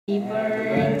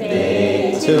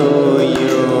birthday to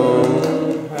you.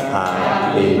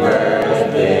 Happy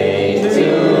birthday to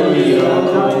you.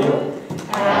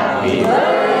 Happy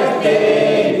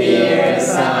birthday, dear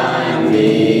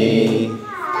Sanvi.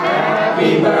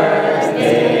 Happy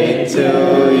birthday to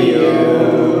you.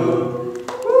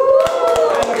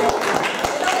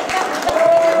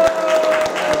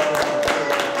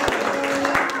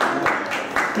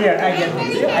 Here, I get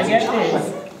this. I get this.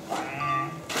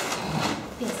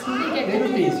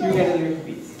 Little piece. You get a little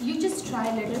piece. You just try a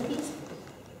little piece.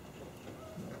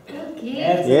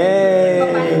 Okay. Yay!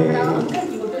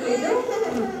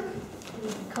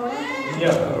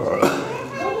 Yeah.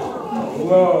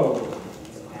 Whoa.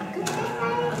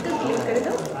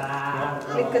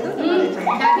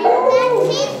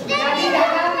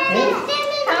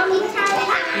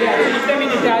 Yeah, teach them in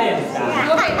Italian.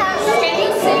 Okay. Can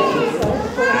you sing?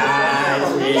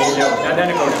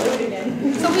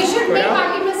 So we should make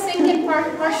Artemis sing in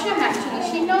Persian actually.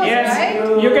 She knows, yes, right?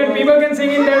 people can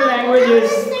sing in their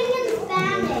languages.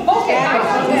 Okay.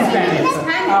 In Spanish.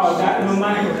 Oh, that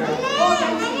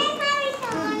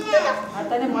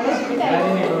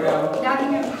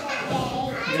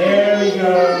there we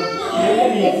go.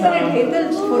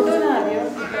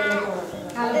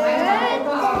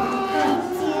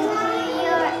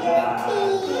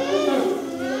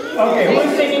 Okay,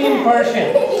 who's singing in Persian?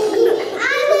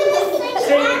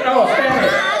 Sing, oh,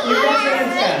 Spanish. You can sing in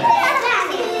Spanish.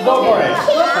 Go for it.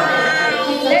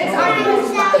 Let's Artemis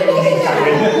start.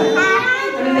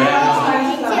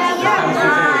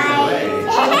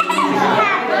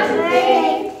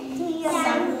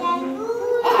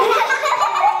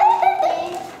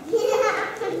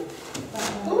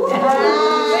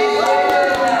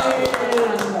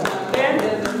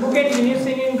 Okay, can you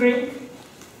sing in Greek?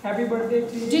 Happy birthday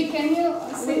to you. Can you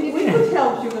sing it? We could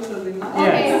help you with something.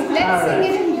 Okay, let's sing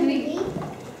it in Greek.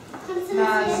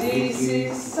 Να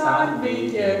ζήσεις Sanvi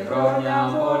και χρόνια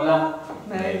πολλά,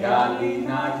 μεγάλη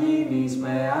να γίνεις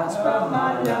με άσπρα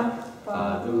μαλλιά,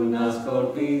 παντού να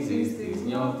σκορπίζεις, τις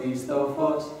νιώθεις το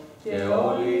φως και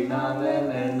όλοι να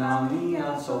λένε ένα μία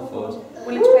σοφός.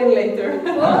 We'll explain later.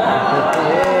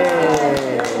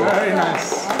 Very nice.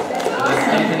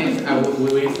 We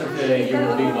wait for the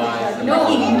European live. No,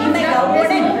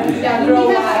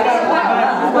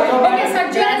 okay,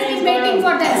 Sajjan is waiting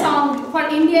for that song, for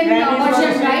Indian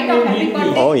version, right? Of Happy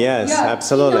Birthday. Oh yes, Yeah,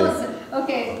 absolutely. he knows.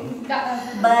 Okay.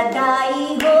 बधाई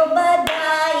हो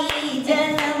बधाई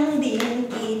जन्मदिन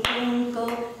की तुमको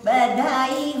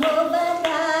बधाई हो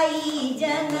बधाई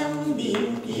जन्मदिन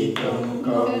की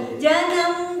तुमको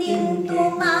जन्मदिन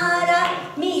तुम्हारा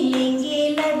मिलेंगे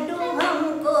लड्डू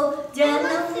हमको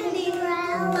जन्मदिन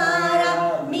तुम्हारा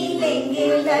मिलेंगे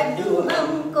लड्डू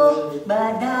हमको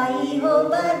बधाई हो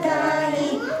बधाई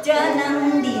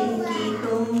जन्मदिन की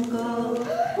तुमको.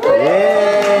 Yay!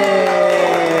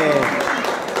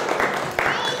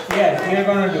 Yes, we are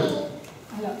going to do.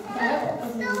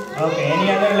 Okay, any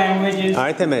other languages?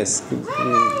 Artemis,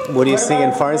 would you sing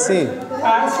in Farsi?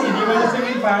 Farsi, do you want to sing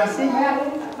in Farsi?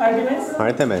 Artemis?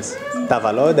 Artemis,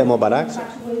 Tavallod Mubarak.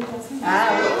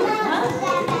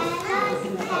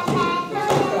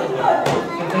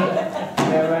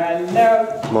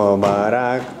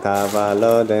 Mubarak,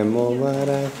 Tavallod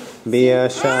Mubarak. Bia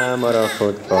sham ro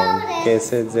khud kon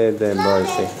kaise zede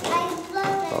boise.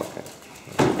 Okay.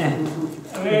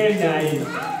 Very nice.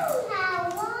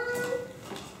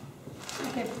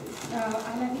 Okay.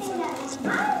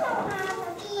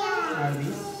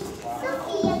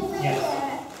 Yes.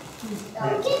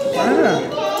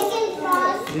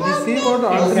 Did you see what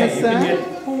Artemis said?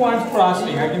 Who wants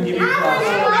frosting? I can give you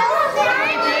frosting.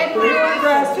 Do you want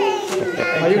frosting?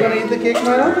 Are you going to eat the cake,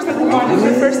 Myra?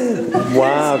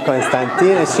 Wow,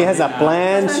 Constantina, she has a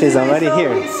plan. She's already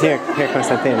here. Here,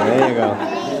 Constantina. There you go.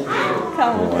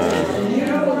 Wow.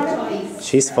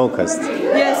 She's focused.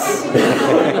 Yes.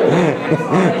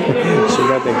 She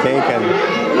got the cake and.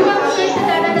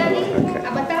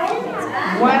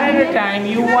 One at a time.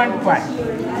 You want what?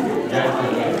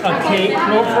 A cake,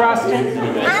 no frosting?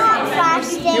 I want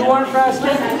frosting. You want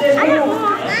frosting?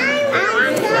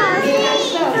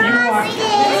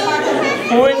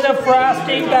 Who is a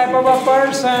frosting type of a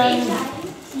person?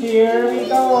 Here we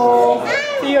go.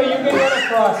 Theo, you can get a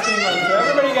frosting also.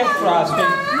 Everybody gets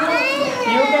frosting.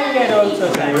 You can get also,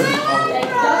 Sanvi.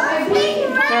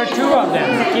 There are two of them.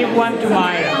 Give one to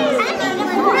Myra.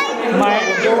 Myra,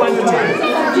 give one to Myra.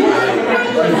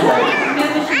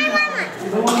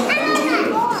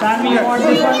 Sanvi, you want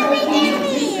this one?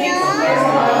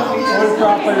 Hold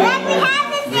properly.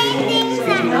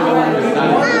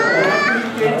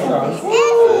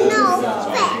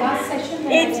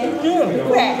 It's good.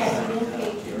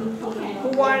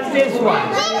 want this one?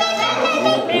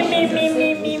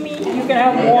 Me. You can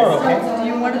have more, okay?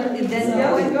 You want to then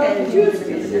go and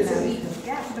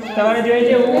Tamara Joy,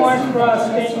 who wants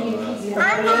frosting?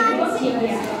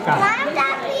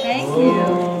 Thank you.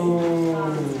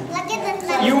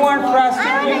 You want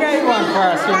frosting? You guys want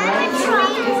frosting, right?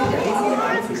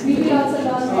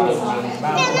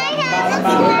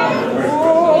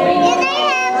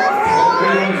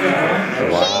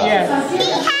 Yes.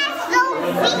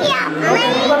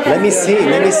 Let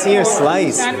me see your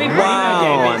slice.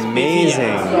 Wow,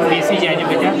 amazing.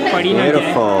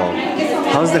 Beautiful.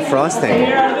 How's the frosting?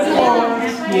 Here are the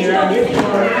forks. Here are the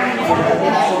forks.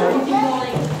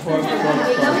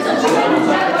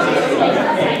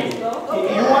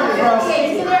 You want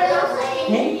frosting?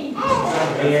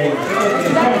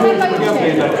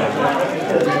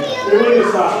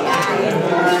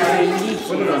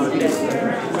 Put it on the table.